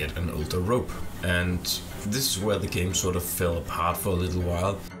gonna get an older rope. And this is where the game sort of fell apart for a little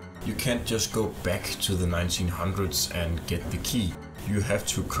while. You can't just go back to the 1900s and get the key. You have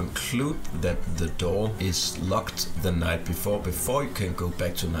to conclude that the door is locked the night before you can go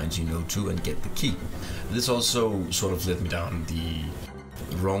back to 1902 and get the key. This also sort of led me down the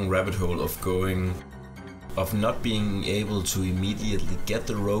wrong rabbit hole of not being able to immediately get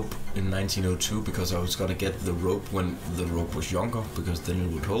the rope in 1902 because I was gonna get the rope when the rope was younger because then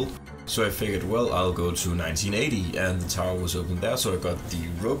it would hold. So I figured, well, I'll go to 1980 and the tower was open there, so I got the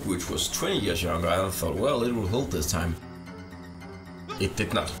rope which was 20 years younger and I thought, well, it will hold this time. It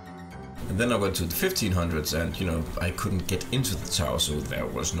did not. And then I went to the 1500s and, you know, I couldn't get into the tower, so there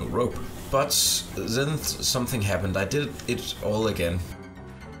was no rope. But then something happened. I did it all again.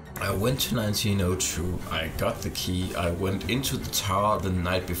 I went to 1902, I got the key, I went into the tower the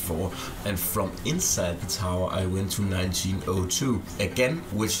night before, and from inside the tower I went to 1902 again,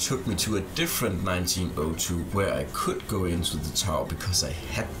 which took me to a different 1902 where I could go into the tower because I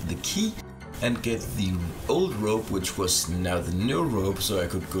had the key and get the old rope, which was now the new rope, so I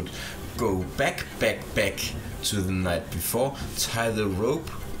could go back to the night before, tie the rope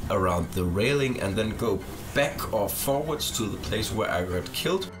around the railing and then go back or forwards to the place where I got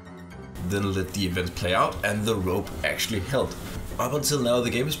killed. Then let the event play out and the rope actually held. Up until now the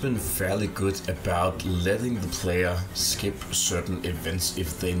game has been fairly good about letting the player skip certain events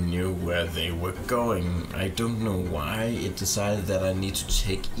if they knew where they were going. I don't know why it decided that I need to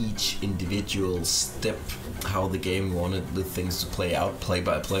take each individual step, how the game wanted the things to play out, play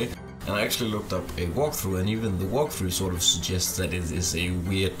by play. And I actually looked up a walkthrough, and even the walkthrough sort of suggests that it is a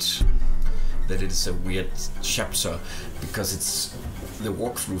weird chapter, because it's the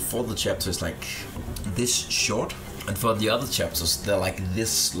walkthrough for the chapter is like this short, and for the other chapters they're like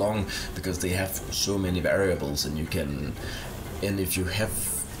this long because they have so many variables, and if you have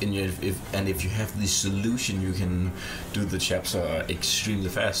the solution you can do the chapter extremely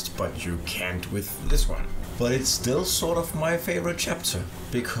fast, but you can't with this one. But it's still sort of my favorite chapter,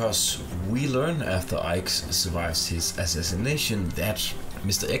 because we learn after Ike survives his assassination that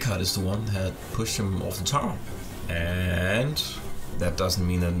Mr. Eckhart is the one that pushed him off the tower. And that doesn't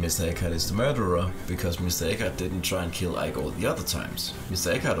mean that Mr. Eckhart is the murderer, because Mr. Eckhart didn't try and kill Ike all the other times.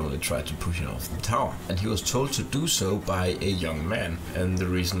 Mr. Eckhart only tried to push him off the tower, and he was told to do so by a young man. And the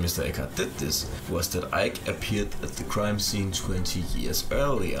reason Mr. Eckhart did this was that Ike appeared at the crime scene 20 years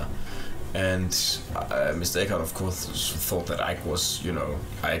earlier. And Mr. Eckhart, of course, thought that Ike was, you know,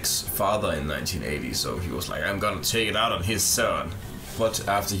 Ike's father in 1980, so he was like, I'm gonna take it out on his son. But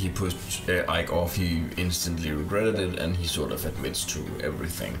after he pushed Ike off, he instantly regretted it, and he sort of admits to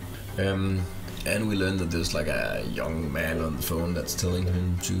everything. And we learned that there's like a young man on the phone that's telling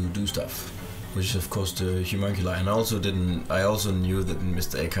him to do stuff, which is of course the homunculi. And I also knew that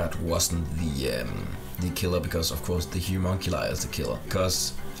Mr. Eckhart wasn't the killer, because of course the homunculi is the killer.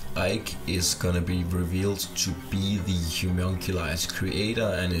 Because Ike is gonna be revealed to be the homunculi's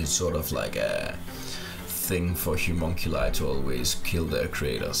creator, and it's sort of like a thing for homunculi to always kill their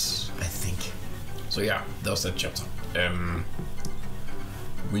creators, I think. So yeah, that was that chapter.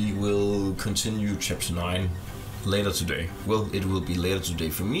 We will continue chapter 9 later today. Well, it will be later today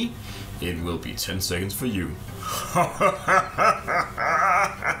for me. It will be 10 seconds for you.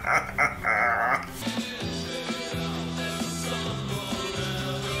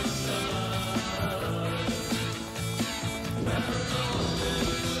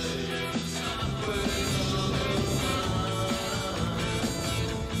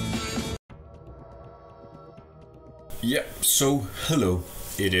 Yeah, so hello.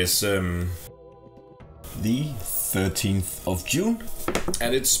 It is the 13th of June,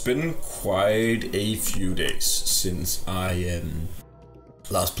 and it's been quite a few days since I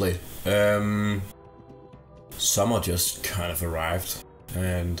last played. Summer just kind of arrived,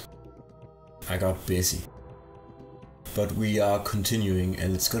 and I got busy. But we are continuing,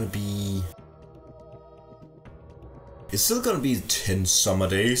 and it's still gonna be 10 summer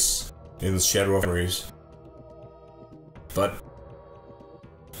days in the Shadow of Memories. But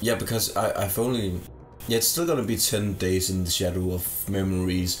yeah, because it's still gonna be 10 days in the Shadow of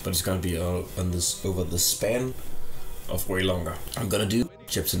Memories, but it's gonna be over the span of way longer. I'm gonna do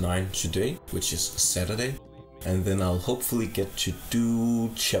chapter 9 today, which is Saturday, and then I'll hopefully get to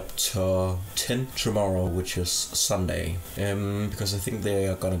do chapter 10 tomorrow, which is Sunday. Because I think they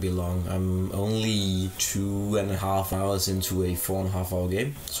are gonna be long. I'm only 2.5 hours into a 4.5 hour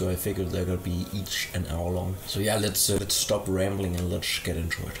game, so I figured they're gonna be each an hour long. So yeah, let's stop rambling and let's get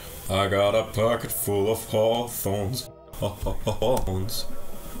into it. I got a pocket full of hawthorns. Hawthorns.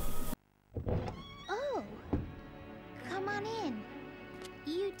 Oh, come on in.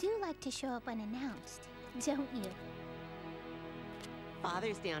 You do like to show up unannounced, don't you?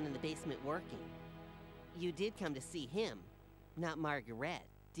 Father's down in the basement working. You did come to see him, not Margaret,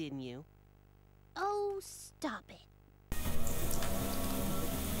 didn't you? Oh, stop it.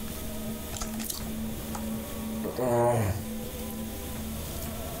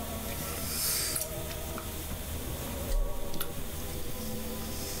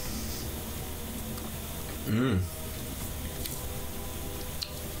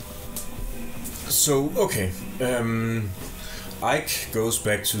 So, okay, Ike goes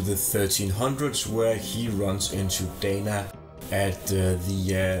back to the 1300s, where he runs into Dana at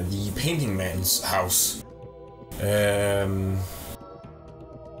the painting man's house.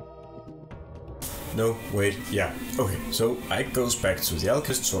 No, wait, yeah, okay, so Ike goes back to the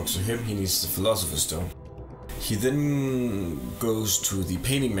alchemist, talks to him, he needs the Philosopher's Stone. He then goes to the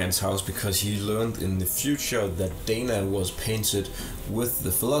painting man's house because he learned in the future that Dana was painted with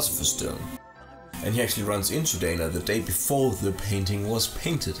the Philosopher's Stone. And he actually runs into Dana the day before the painting was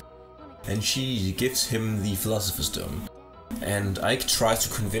painted. And she gives him the Philosopher's Stone. And Ike tries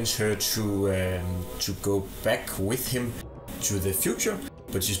to convince her to go back with him to the future,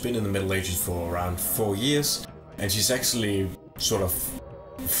 but she's been in the Middle Ages for around 4 years, and she's actually sort of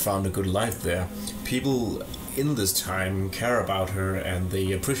found a good life there. People in this time care about her and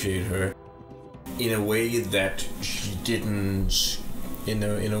they appreciate her in a way that she didn't, in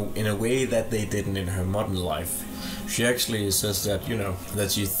a way that they didn't in her modern life. She actually says that, you know,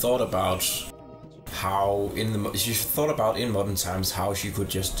 that she thought about how in modern times how she could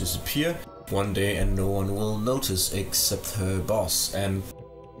just disappear one day and no one will notice except her boss, and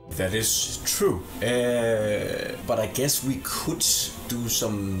that is true. But I guess we could do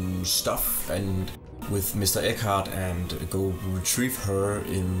some stuff and with Mr. Eckhart and go retrieve her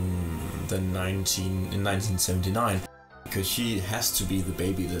in 1979, because she has to be the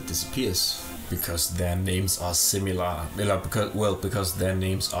baby that disappears, because their names are similar, because their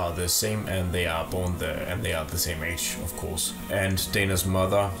names are the same and they are born there and they are the same age, of course. And Dana's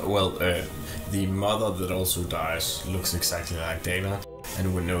mother, the mother that also dies looks exactly like Dana.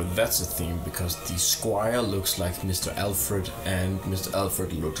 And we know that's a theme because the squire looks like Mr. Alfred and Mr.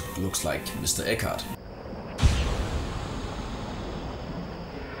 Alfred looks like Mr. Eckhart.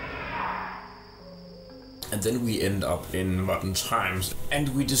 And then we end up in modern times and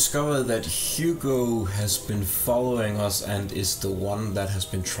we discover that Hugo has been following us and is the one that has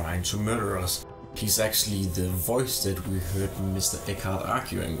been trying to murder us. He's actually the voice that we heard Mr. Eckhart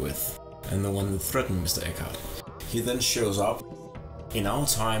arguing with, and the one that threatened Mr. Eckhart. He then shows up in our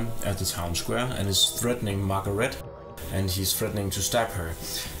time at the town square and is threatening Margaret, and he's threatening to stab her.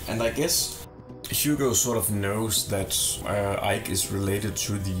 And I guess Hugo sort of knows that Ike is related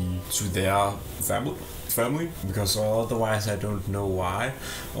to their family, because otherwise I don't know why.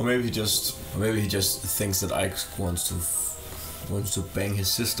 Or maybe he just thinks that Ike wants to bang his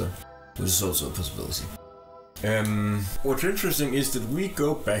sister, which is also a possibility. What's interesting is that we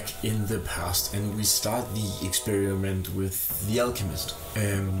go back in the past and we start the experiment with the alchemist.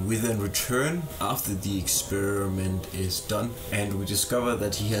 We then return after the experiment is done and we discover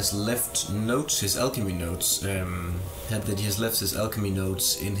that he has left notes, his alchemy notes, in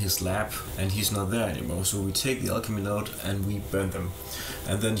his lab and he's not there anymore. So we take the alchemy note and we burn them.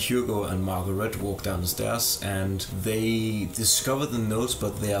 And then Hugo and Margaret walk down the stairs and they discover the notes,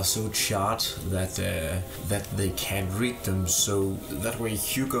 but they are so charred that they can't read them. So that way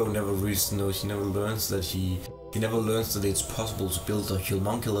Hugo never reads the notes. He never learns that it's possible to build a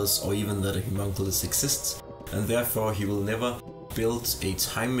homunculus or even that a homunculus exists. And therefore he will never build a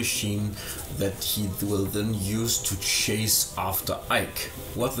time machine that he will then use to chase after Ike.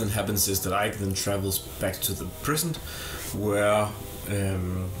 What then happens is that Ike then travels back to the present where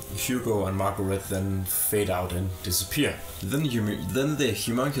Hugo and Margaret then fade out and disappear. Then the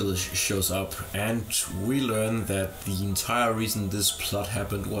homunculus shows up and we learn that the entire reason this plot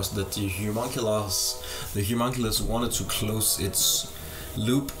happened was that the homunculus wanted to close its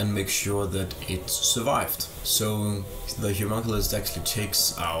loop and make sure that it survived. So the homunculus actually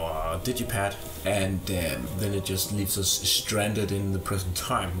takes our digipad and then it just leaves us stranded in the present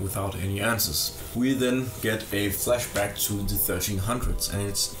time without any answers. We then get a flashback to the 1300s and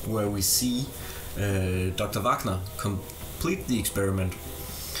it's where we see Dr. Wagner complete the experiment.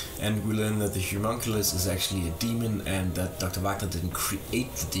 And we learn that the homunculus is actually a demon and that Dr. Wagner didn't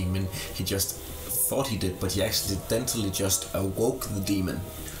create the demon, he just thought he did, but he accidentally just awoke the demon.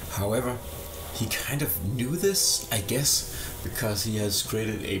 However, he kind of knew this, I guess, because he has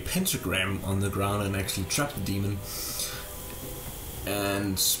created a pentagram on the ground and actually trapped the demon.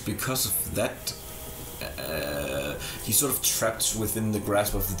 And because of that, he's sort of trapped within the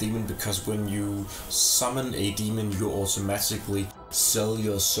grasp of the demon, because when you summon a demon, you automatically sell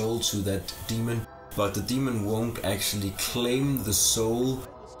your soul to that demon, but the demon won't actually claim the soul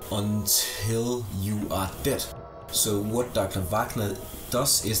until you are dead. So what Dr. Wagner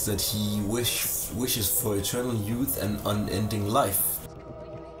does is that he wishes for eternal youth and unending life.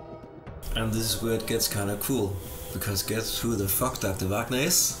 And this is where it gets kinda cool, because guess who the fuck Dr. Wagner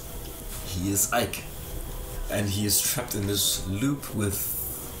is? He is Ike. And he is trapped in this loop with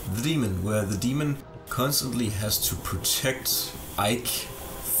the demon, where the demon constantly has to protect Ike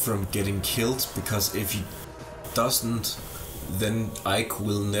from getting killed, because if he doesn't, then Ike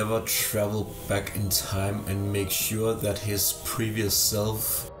will never travel back in time and make sure that his previous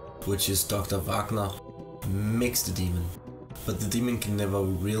self, which is Dr. Wagner, makes the demon. But the demon can never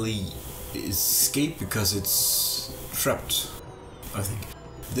really escape because it's trapped, I think.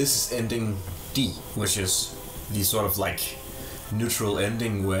 This is ending D, which is the sort of like neutral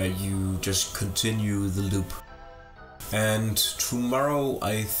ending where you just continue the loop. And tomorrow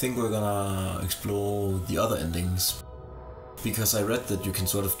I think we're gonna explore the other endings, because I read that you can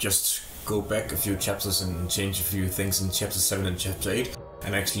sort of just go back a few chapters and change a few things in chapter 7 and chapter 8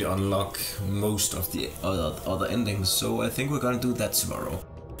 and actually unlock most of the other endings. So I think we're gonna do that tomorrow.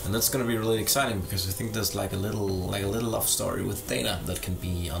 And that's gonna be really exciting because I think there's like a little love story with Dana that can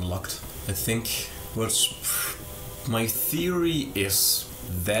be unlocked. I think my theory is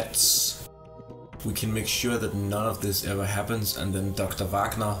that we can make sure that none of this ever happens, and then Dr.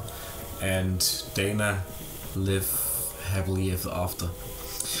 Wagner and Dana live happily ever after.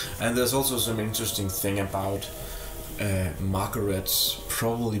 And there's also some interesting thing about Margaret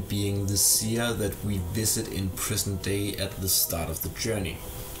probably being the seer that we visit in present day at the start of the journey.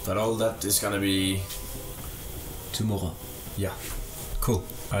 But all that is gonna be tomorrow. Yeah, cool.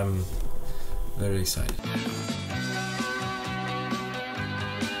 I'm very excited.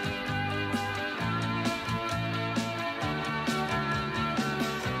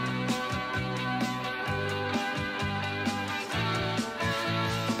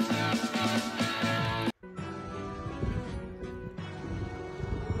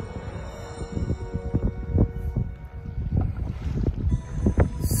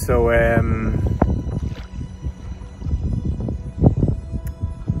 So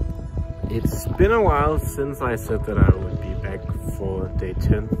it's been a while since I said that I would be back for day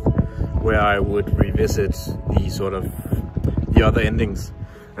 10, where I would revisit the other endings.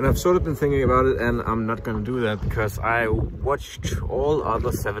 And I've sort of been thinking about it, and I'm not gonna do that because I watched all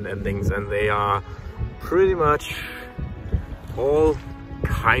other 7 endings and they are pretty much all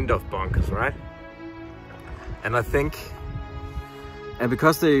kind of bonkers, right? And I think, and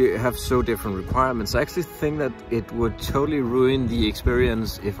because they have so different requirements, I actually think that it would totally ruin the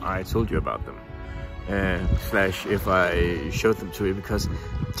experience if I told you about them. Slash if I showed them to you, because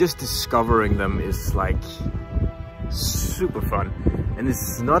just discovering them is like super fun. And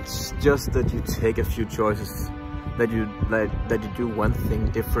it's not just that you take a few choices, that you do one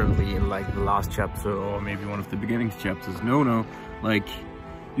thing differently in like the last chapter or maybe one of the beginning chapters. No, like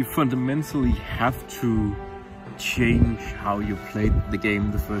you fundamentally have to change how you played the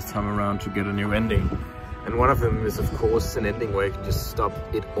game the first time around to get a new ending. And one of them is of course an ending where you can just stop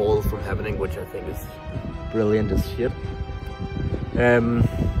it all from happening, which I think is brilliant as shit.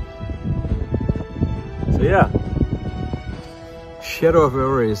 So yeah, Shadow of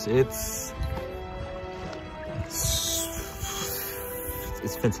Memories, it's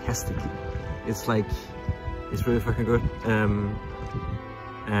fantastic. It's like, it's really fucking good.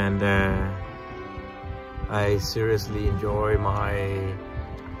 I seriously enjoy my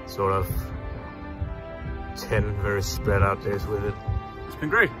sort of 10 very spread out days with it. It's been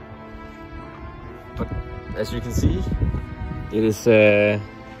great. But as you can see, it is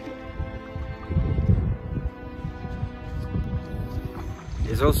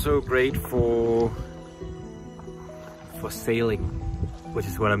it's also great for sailing, which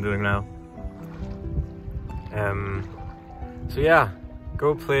is what I'm doing now. So yeah,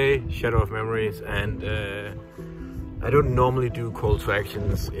 go play Shadow of Memories, and I don't normally do call to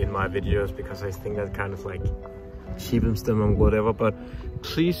actions in my videos because I think that kind of like cheapens them or whatever, but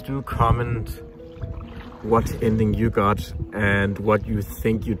please do comment what ending you got and what you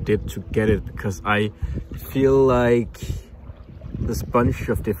think you did to get it, because I feel like there's a bunch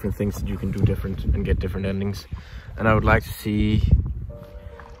of different things that you can do different and get different endings, and I would like to see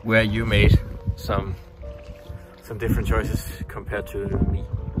where you made some different choices compared to me.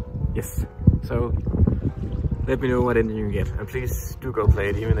 Yes, so let me know what ending you get, and please do go play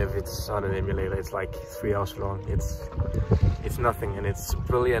it, even if it's on an emulator. It's like 3 hours long. It's nothing, and it's a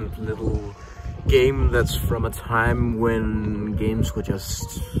brilliant little game that's from a time when games were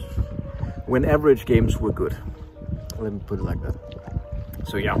when average games were good. Let me put it like that.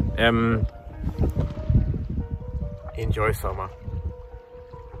 So yeah, enjoy summer.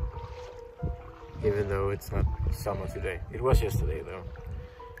 Even though it's not summer today. It was yesterday though.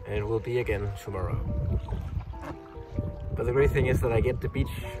 And it will be again tomorrow. But the great thing is that I get the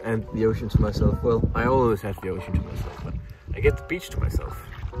beach and the ocean to myself. Well, I always have the ocean to myself, but I get the beach to myself.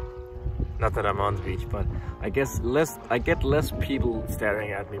 Not that I'm on the beach, but I get less people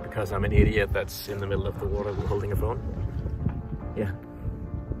staring at me because I'm an idiot that's in the middle of the water holding a phone. Yeah.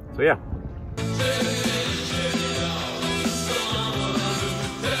 So yeah.